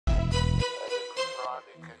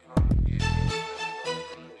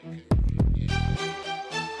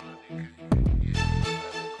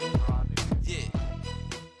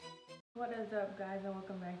What is up, guys, and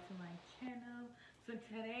welcome back to my channel. So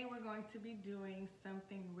today we're going to be doing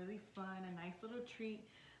something really fun, a nice little treat,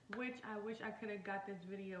 which I wish I could have got this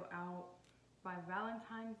video out by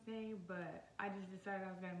Valentine's Day, but I just decided I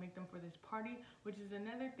was going to make them for this party, which is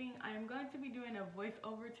another thing. I am going to be doing a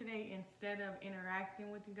voiceover today instead of interacting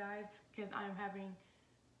with you guys because I'm having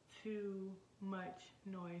too much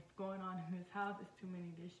noise going on in this house. It's too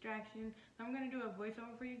many distractions. So I'm going to do a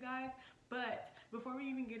voiceover for you guys. But before we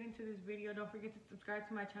even get into this video, don't forget to subscribe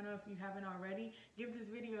to my channel if you haven't already. Give this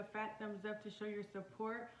video a fat thumbs up to show your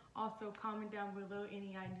support. Also, comment down below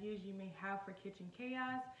any ideas you may have for Kitchen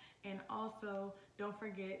Chaos. And also, don't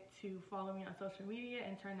forget to follow me on social media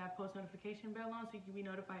and turn that post notification bell on so you can be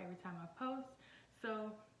notified every time I post.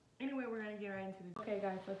 So anyway, we're going to get right into this. Okay,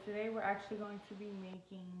 guys, so today we're actually going to be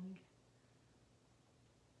making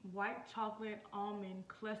white chocolate almond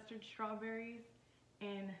clustered strawberries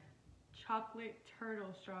and chocolate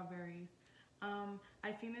turtle strawberries.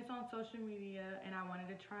 I seen this on social media and I wanted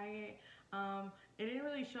to try it. It didn't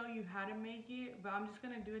really show you how to make it, but I'm just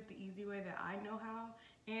going to do it the easy way that I know how.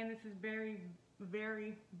 And this is very,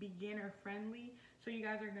 very beginner friendly. So you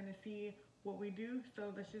guys are going to see what we do.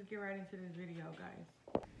 So let's just get right into this video,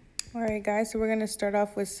 guys. Alright guys, so we're going to start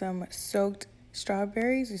off with some soaked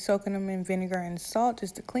strawberries. We're soaking them in vinegar and salt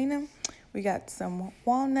just to clean them. We got some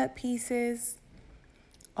walnut pieces.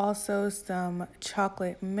 Also some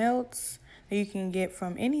chocolate melts that you can get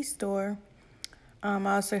from any store. I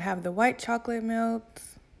also have the white chocolate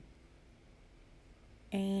melts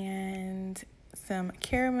and some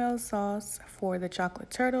caramel sauce for the chocolate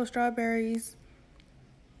turtle strawberries.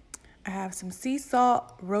 I have some sea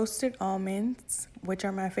salt roasted almonds, which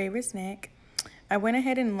are my favorite snack. I went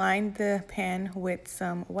ahead and lined the pan with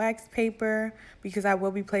some wax paper because I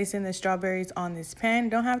will be placing the strawberries on this pan.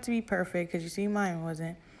 Don't have to be perfect because you see mine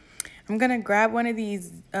wasn't. I'm going to grab one of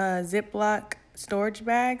these Ziploc storage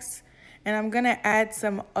bags and I'm going to add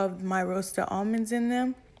some of my roasted almonds in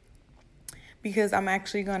them because I'm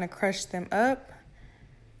actually going to crush them up.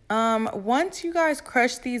 Once you guys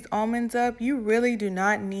crush these almonds up, you really do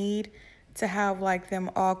not need to have like them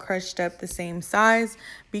all crushed up the same size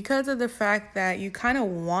because of the fact that you kind of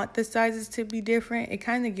want the sizes to be different. It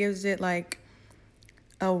kind of gives it like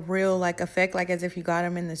a real like effect, like as if you got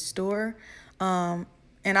them in the store.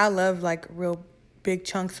 And I love like real big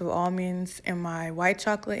chunks of almonds in my white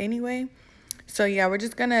chocolate anyway. So yeah, we're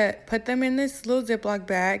just gonna put them in this little Ziploc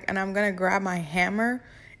bag and I'm gonna grab my hammer.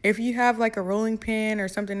 If you have like a rolling pin or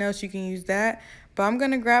something else, you can use that. But I'm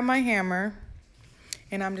gonna grab my hammer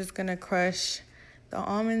and I'm just gonna crush the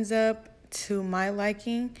almonds up to my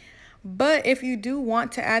liking. But if you do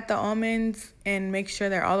want to add the almonds and make sure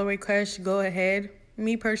they're all the way crushed, go ahead.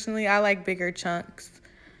 Me personally, I like bigger chunks.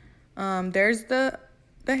 There's the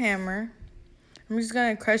hammer. I'm just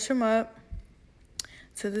gonna crush them up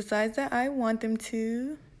to the size that I want them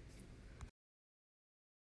to.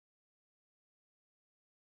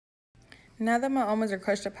 Now that my almonds are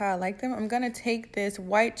crushed up how I like them, I'm going to take this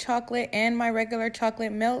white chocolate and my regular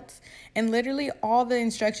chocolate melts. And literally all the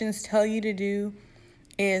instructions tell you to do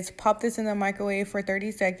is pop this in the microwave for 30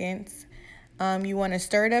 seconds. You want to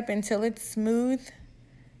stir it up until it's smooth.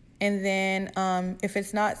 And then if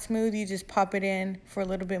it's not smooth, you just pop it in for a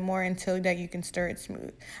little bit more until that you can stir it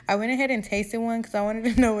smooth. I went ahead and tasted one because I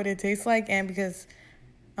wanted to know what it tastes like and because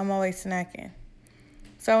I'm always snacking.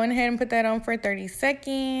 So I went ahead and put that on for 30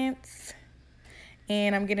 seconds.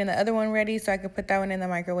 And I'm getting the other one ready so I can put that one in the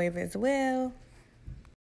microwave as well.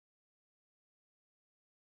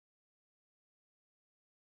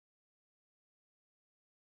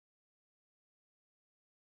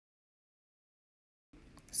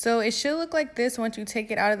 So it should look like this once you take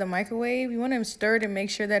it out of the microwave. You want to stir it and make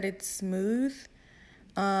sure that it's smooth.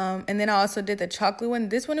 And then I also did the chocolate one.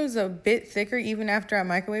 This one was a bit thicker even after I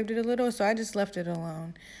microwaved it a little. So I just left it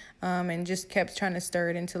alone and just kept trying to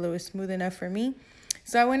stir it until it was smooth enough for me.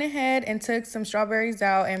 So I went ahead and took some strawberries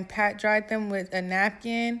out and pat dried them with a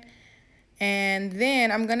napkin. And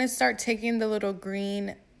then I'm going to start taking the little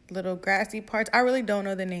green, little grassy parts. I really don't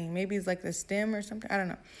know the name. Maybe it's like the stem or something. I don't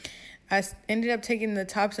know. I ended up taking the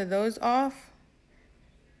tops of those off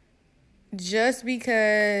just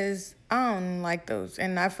because I don't like those.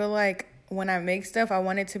 And I feel like when I make stuff, I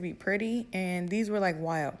want it to be pretty. And these were like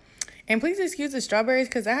wild. And please excuse the strawberries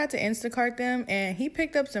because I had to Instacart them. And he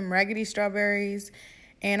picked up some raggedy strawberries.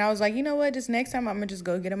 And I was like, you know what? Just next time I'm going to just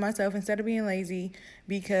go get them myself instead of being lazy.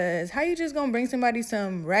 Because how you just going to bring somebody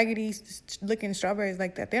some raggedy looking strawberries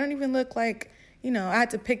like that? They don't even look like, you know, I had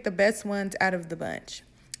to pick the best ones out of the bunch.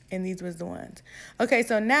 And these was the ones. Okay,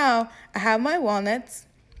 so now I have my walnuts.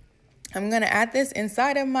 I'm going to add this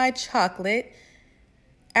inside of my chocolate.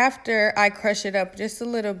 after I crush it up just a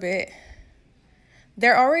little bit.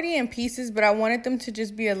 They're already in pieces, but I wanted them to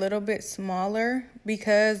just be a little bit smaller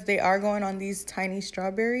because they are going on these tiny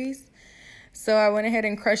strawberries. So I went ahead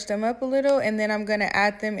and crushed them up a little, and then I'm going to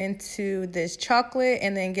add them into this chocolate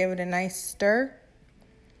and then give it a nice stir.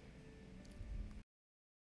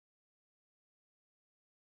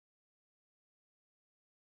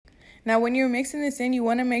 Now, when you're mixing this in, you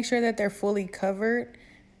want to make sure that they're fully covered.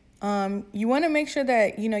 You want to make sure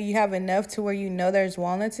that, you have enough to where there's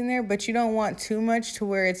walnuts in there, but you don't want too much to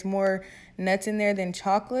where it's more nuts in there than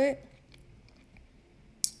chocolate.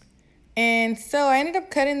 And so I ended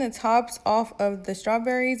up cutting the tops off of the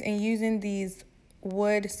strawberries and using these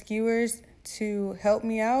wood skewers to help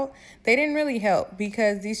me out. They didn't really help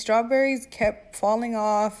because these strawberries kept falling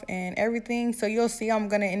off and everything. So you'll see I'm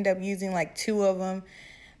going to end up using like 2 of them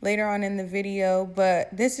later on in the video.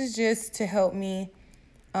 But this is just to help me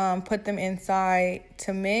put them inside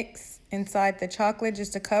to mix inside the chocolate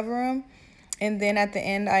just to cover them. And then at the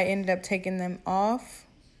end, I ended up taking them off.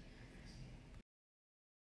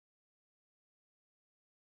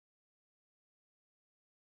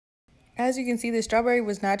 As you can see, the strawberry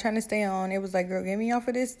was not trying to stay on. It was like, girl, get me off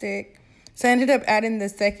of this stick. So I ended up adding the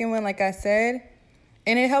second one, like I said.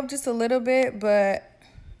 And it helped just a little bit, but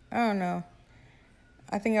I don't know.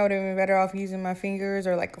 I think I would have been better off using my fingers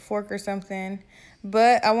or like a fork or something.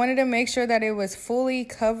 But I wanted to make sure that it was fully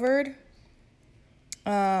covered.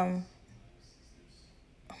 Oh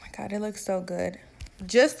my God, it looks so good.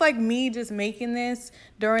 Just like me just making this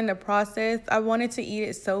during the process, I wanted to eat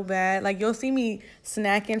it so bad. Like you'll see me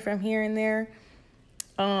snacking from here and there.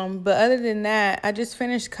 But other than that, I just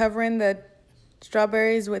finished covering the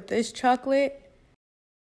strawberries with this chocolate.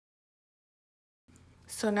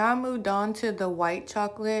 So now I moved on to the white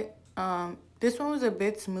chocolate. This one was a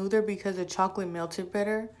bit smoother because the chocolate melted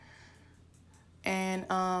better. And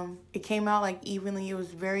it came out like evenly. It was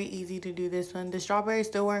very easy to do this one. The strawberries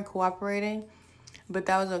still weren't cooperating, but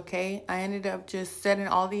that was okay. I ended up just setting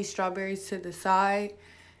all these strawberries to the side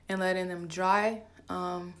and letting them dry,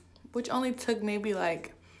 which only took maybe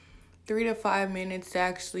like 3 to 5 minutes to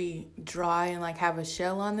actually dry and like have a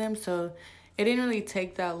shell on them. So it didn't really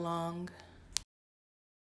take that long.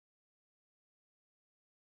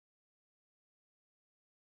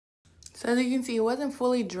 So as you can see, it wasn't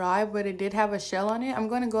fully dry, but it did have a shell on it. I'm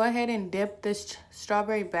going to go ahead and dip this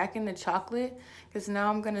strawberry back in the chocolate because now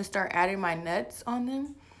I'm going to start adding my nuts on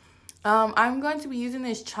them. I'm going to be using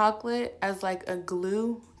this chocolate as like a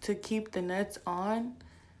glue to keep the nuts on.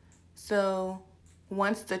 So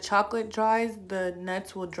once the chocolate dries, the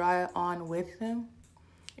nuts will dry on with them,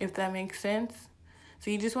 if that makes sense.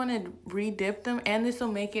 So you just want to re-dip them, and this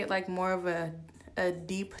will make it like more of a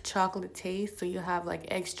deep chocolate taste, so you'll have like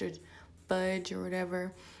extra fudge or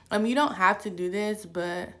whatever. You don't have to do this,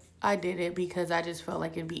 but I did it because I just felt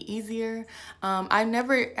like it'd be easier. I've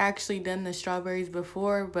never actually done the strawberries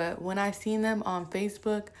before, but when I seen them on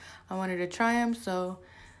Facebook, I wanted to try them. So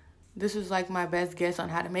this was like my best guess on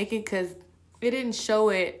how to make it because it didn't show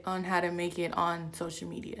it on how to make it on social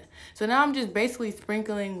media. So now I'm just basically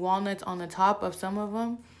sprinkling walnuts on the top of some of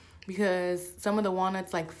them because some of the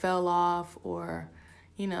walnuts like fell off or,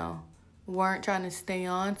 weren't trying to stay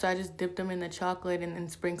on. So I just dipped them in the chocolate and then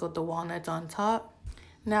sprinkled the walnuts on top.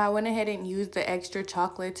 Now I went ahead and used the extra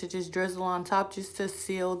chocolate to just drizzle on top just to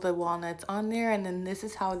seal the walnuts on there. And then this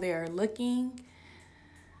is how they are looking.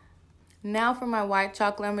 Now for my white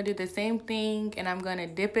chocolate, I'm going to do the same thing, and I'm going to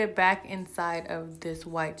dip it back inside of this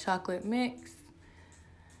white chocolate mix.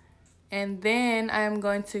 And then I'm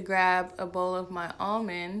going to grab a bowl of my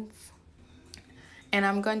almonds, and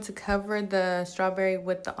I'm going to cover the strawberry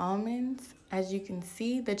with the almonds. As you can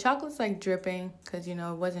see, the chocolate's like dripping because, it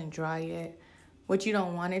wasn't dry yet, which you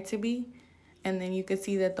don't want it to be. And then you can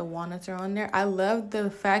see that the walnuts are on there. I love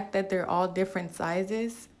the fact that they're all different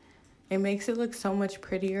sizes. It makes it look so much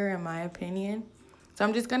prettier in my opinion. So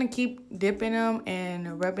I'm just going to keep dipping them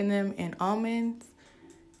and rubbing them in almonds.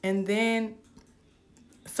 And then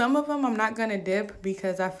some of them I'm not going to dip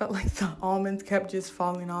because I felt like the almonds kept just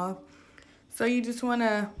falling off. So you just want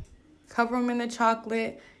to cover them in the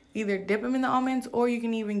chocolate, either dip them in the almonds, or you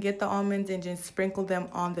can even get the almonds and just sprinkle them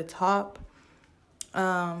on the top.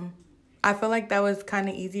 I feel like that was kind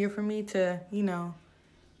of easier for me to,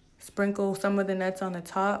 sprinkle some of the nuts on the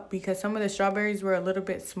top because some of the strawberries were a little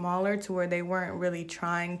bit smaller to where they weren't really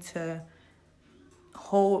trying to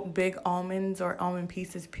hold big almonds or almond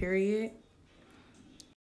pieces, period.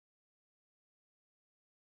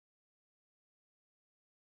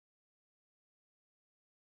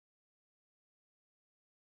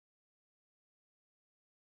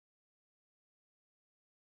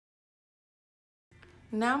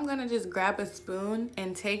 Now I'm gonna just grab a spoon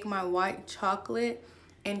and take my white chocolate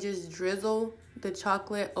and just drizzle the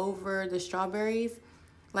chocolate over the strawberries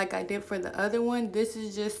like I did for the other one. This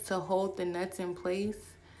is just to hold the nuts in place.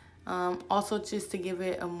 Also just to give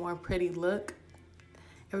it a more pretty look.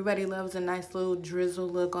 Everybody loves a nice little drizzle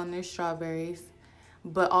look on their strawberries.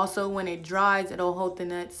 But also when it dries, it'll hold the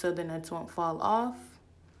nuts so the nuts won't fall off.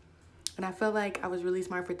 And I felt like I was really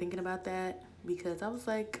smart for thinking about that, because I was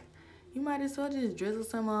like, you might as well just drizzle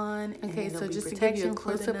some on. Okay, so just to give you a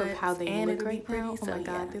close-up of how they look right now. Oh my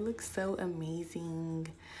God, they look so amazing.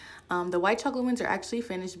 The white chocolate ones are actually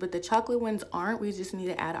finished, but the chocolate ones aren't. We just need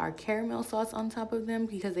to add our caramel sauce on top of them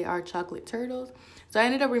because they are chocolate turtles. So I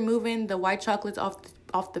ended up removing the white chocolates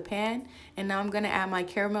off the pan, and now I'm gonna add my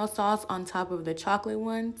caramel sauce on top of the chocolate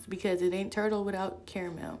ones because it ain't turtle without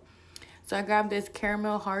caramel. So I grabbed this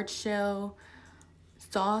caramel hard shell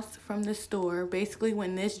sauce from the store. Basically,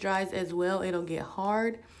 when this dries as well, it'll get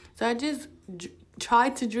hard. So I just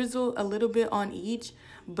tried to drizzle a little bit on each,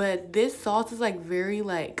 but this sauce is like very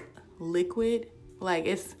like liquid, like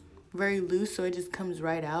it's very loose, so it just comes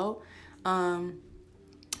right out.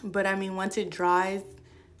 But I mean, once it dries,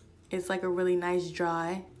 it's like a really nice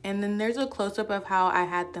dry. And then there's a close-up of how I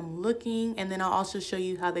had them looking, and then I'll also show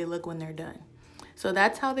you how they look when they're done. So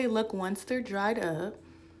that's how they look once they're dried up.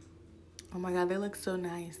 Oh my God, they look so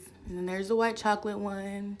nice. And then there's the white chocolate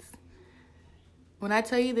ones. When I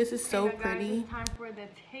tell you this is so pretty. Guys, it's time for the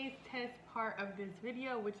taste test part of this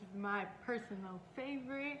video, which is my personal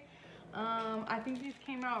favorite. I think these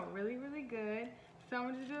came out really, really good. So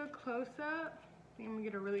I'm gonna do a close-up. I think I'm gonna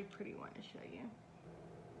get a really pretty one to show you.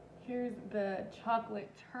 Here's the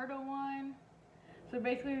chocolate turtle one. So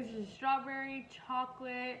basically this is strawberry,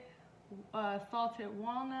 chocolate, salted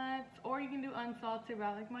walnuts, or you can do unsalted, but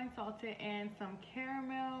I like mine salted, and some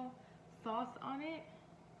caramel sauce on it.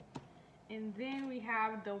 And then we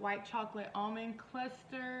have the white chocolate almond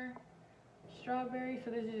cluster strawberry.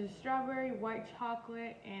 So this is strawberry, white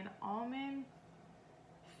chocolate, and almond.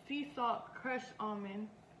 Sea salt crushed almond.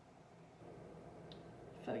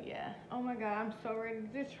 So yeah, oh my God, I'm so ready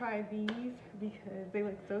to just try these because they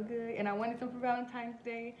look so good. And I wanted some for Valentine's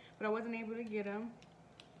Day, but I wasn't able to get them.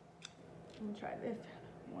 I'm gonna try this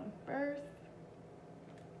one first.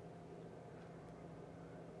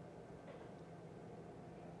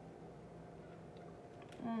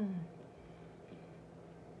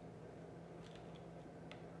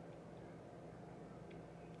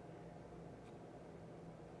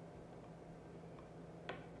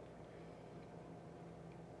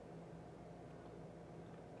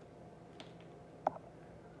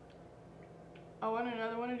 I want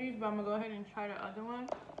another one of these, but I'm gonna go ahead and try the other one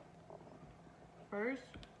first.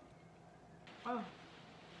 Oh.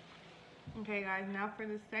 Okay guys, now for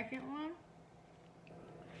the second one.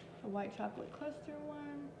 The white chocolate cluster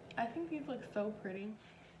one. I think these look so pretty. I'm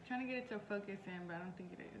trying to get it to focus in, but I don't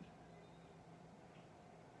think it is.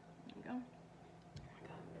 There we go.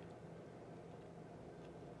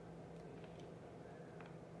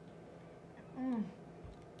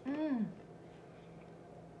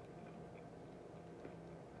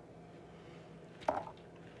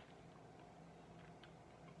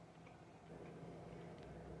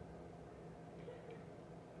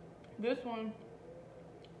 This one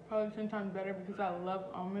probably 10 times better because I love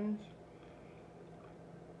almonds.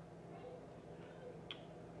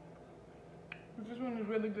 But this one is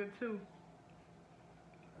really good too.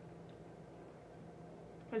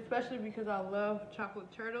 Especially because I love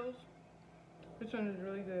chocolate turtles. This one is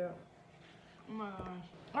really good. Oh my gosh.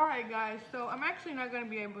 Alright guys, so I'm actually not going to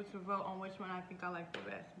be able to vote on which one I think I like the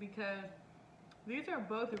best because these are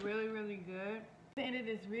both really, really good. At the end of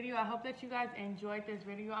this video, I hope that you guys enjoyed this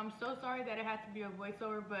video. I'm so sorry that it had to be a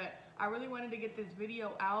voiceover, but I really wanted to get this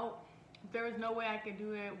video out. There was no way I could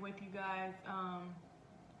do it with you guys,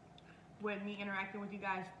 with me interacting with you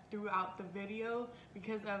guys throughout the video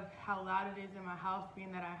because of how loud it is in my house,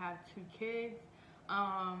 being that I have 2 kids.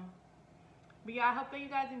 But yeah, I hope that you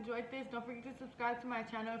guys enjoyed this. Don't forget to subscribe to my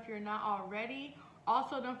channel if you're not already.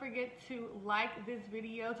 Also, don't forget to like this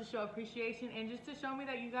video to show appreciation and just to show me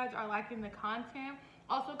that you guys are liking the content.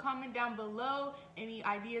 Also, comment down below any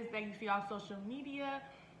ideas that you see on social media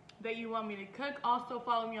that you want me to cook. Also,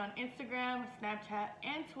 follow me on Instagram, Snapchat,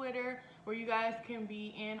 and Twitter, where you guys can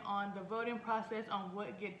be in on the voting process on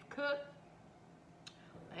what gets cooked.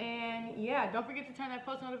 And yeah, don't forget to turn that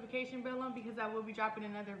post notification bell on because I will be dropping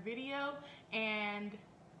another video. And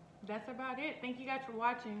that's about it. Thank you guys for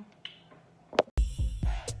watching.